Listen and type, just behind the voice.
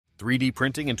3D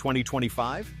printing in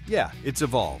 2025? Yeah, it's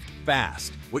evolved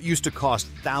fast. What used to cost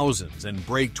thousands and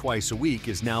break twice a week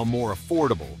is now more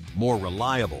affordable, more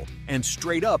reliable, and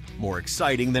straight up more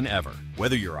exciting than ever.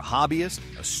 Whether you're a hobbyist,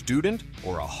 a student,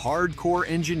 or a hardcore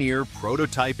engineer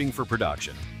prototyping for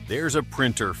production, there's a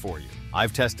printer for you.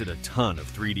 I've tested a ton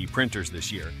of 3D printers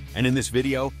this year, and in this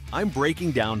video, I'm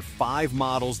breaking down 5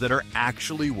 models that are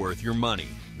actually worth your money.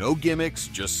 No gimmicks,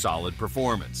 just solid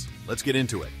performance. Let's get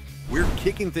into it. We're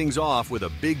kicking things off with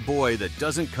a big boy that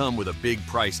doesn't come with a big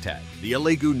price tag, the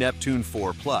Elegoo Neptune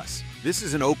 4 Plus. This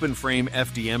is an open-frame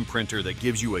FDM printer that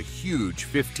gives you a huge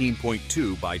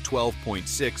 15.2 by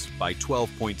 12.6 by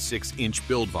 12.6 inch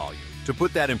build volume. To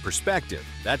put that in perspective,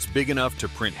 that's big enough to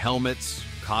print helmets,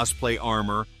 cosplay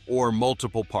armor, or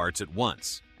multiple parts at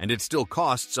once. And it still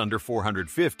costs under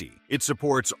 $450. It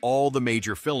supports all the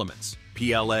major filaments: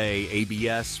 PLA,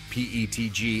 ABS,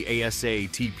 PETG, ASA,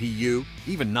 TPU,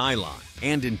 even nylon.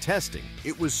 And in testing,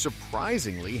 it was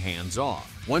surprisingly hands-off.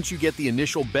 Once you get the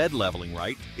initial bed leveling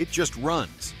right, it just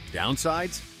runs.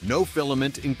 Downsides? No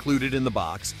filament included in the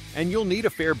box, and you'll need a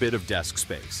fair bit of desk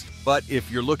space. But if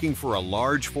you're looking for a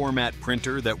large format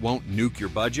printer that won't nuke your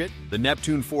budget, the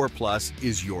Neptune 4 Plus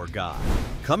is your guy.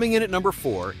 Coming in at number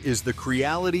 4 is the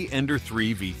Creality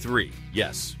Ender-3 V3.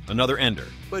 Yes, another Ender.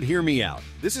 But hear me out.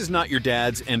 This is not your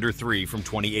dad's Ender-3 from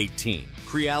 2018.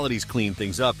 Creality's cleaned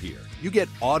things up here. You get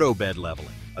auto bed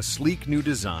leveling, a sleek new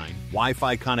design,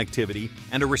 Wi-Fi connectivity,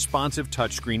 and a responsive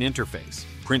touchscreen interface.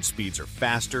 Print speeds are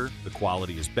faster, the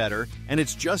quality is better, and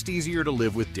it's just easier to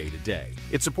live with day to day.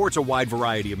 It supports a wide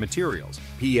variety of materials: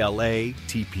 PLA,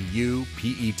 TPU,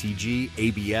 PETG,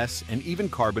 ABS, and even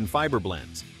carbon fiber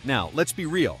blends. Now, let's be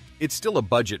real, it's still a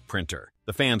budget printer.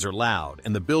 The fans are loud,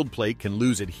 and the build plate can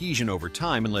lose adhesion over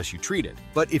time unless you treat it.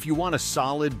 But if you want a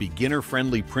solid,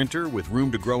 beginner-friendly printer with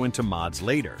room to grow into mods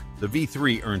later, the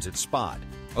V3 earns its spot.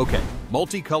 Okay,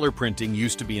 multicolor printing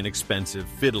used to be an expensive,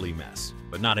 fiddly mess,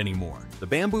 but not anymore. The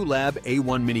Bambu Lab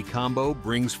A1 Mini Combo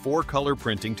brings 4-color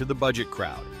printing to the budget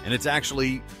crowd, and it's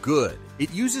actually good.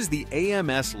 It uses the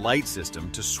AMS light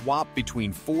system to swap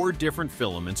between 4 different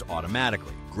filaments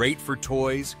automatically. Great for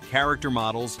toys, character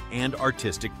models, and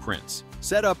artistic prints.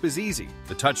 Setup is easy,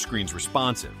 the touchscreen's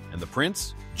responsive, and the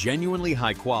prints? Genuinely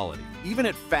high quality, even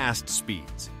at fast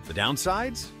speeds. The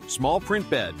downsides? Small print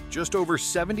bed, just over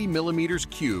 70 millimeters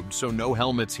cubed, so no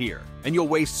helmets here. And you'll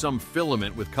waste some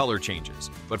filament with color changes.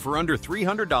 But for under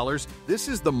 $300, this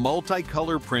is the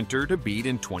multicolor printer to beat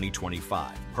in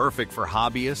 2025. Perfect for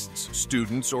hobbyists,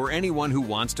 students, or anyone who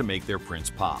wants to make their prints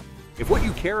pop. If what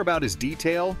you care about is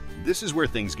detail, this is where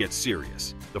things get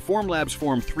serious. The Formlabs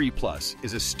Form 3 Plus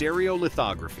is a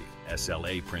stereolithography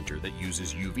SLA printer that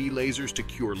uses UV lasers to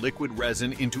cure liquid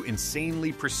resin into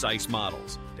insanely precise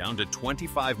models, down to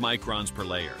 25 microns per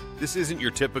layer. This isn't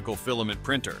your typical filament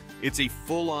printer. It's a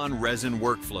full-on resin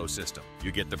workflow system.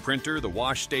 You get the printer, the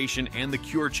wash station, and the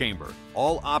cure chamber,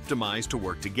 all optimized to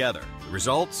work together. The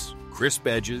results? Crisp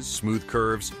edges, smooth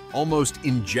curves, almost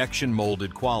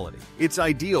injection-molded quality. It's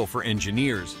ideal for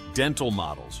engineers, dental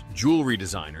models, jewelry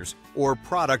designers, or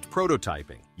product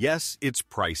prototyping. Yes, it's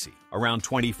pricey, around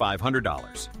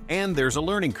 $2,500. And there's a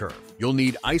learning curve. You'll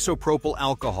need isopropyl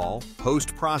alcohol,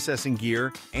 post-processing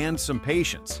gear, and some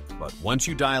patience. But once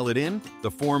you dial it in,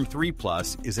 the Form 3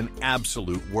 Plus is an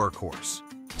absolute workhorse.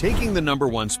 Taking the number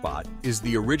 1 spot is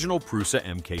the original Prusa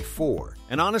MK4.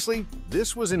 And honestly,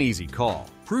 this was an easy call.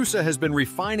 Prusa has been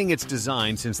refining its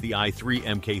design since the i3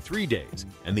 MK3 days,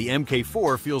 and the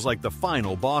MK4 feels like the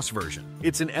final boss version.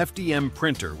 It's an FDM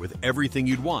printer with everything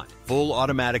you'd want: full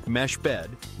automatic mesh bed,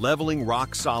 leveling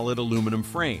rock-solid aluminum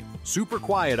frame, super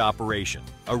quiet operation,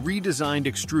 a redesigned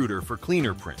extruder for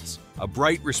cleaner prints, a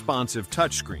bright responsive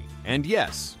touchscreen, and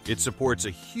yes, it supports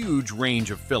a huge range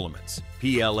of filaments: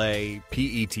 PLA,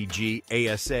 PETG,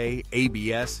 ASA,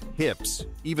 ABS, HIPS,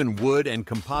 even wood and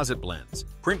composite blends.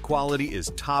 Print quality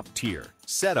is top tier,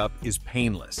 setup is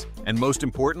painless, and most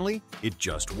importantly, it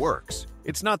just works.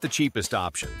 It's not the cheapest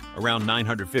option, around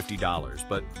 $950,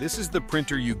 but this is the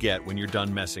printer you get when you're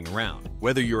done messing around.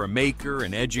 Whether you're a maker,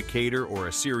 an educator, or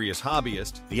a serious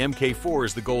hobbyist, the MK4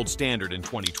 is the gold standard in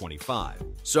 2025.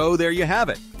 So there you have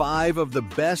it, 5 of the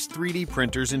best 3D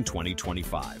printers in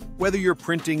 2025. Whether you're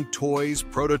printing toys,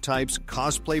 prototypes,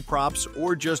 cosplay props,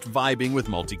 or just vibing with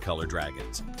multicolor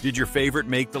dragons. Did your favorite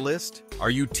make the list? Are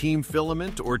you Team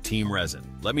Filament or Team Resin?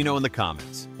 Let me know in the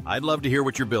comments. I'd love to hear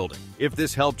what you're building. If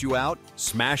this helped you out,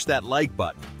 smash that like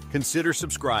button, consider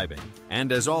subscribing,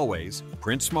 and as always,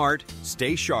 print smart,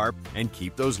 stay sharp, and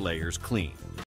keep those layers clean.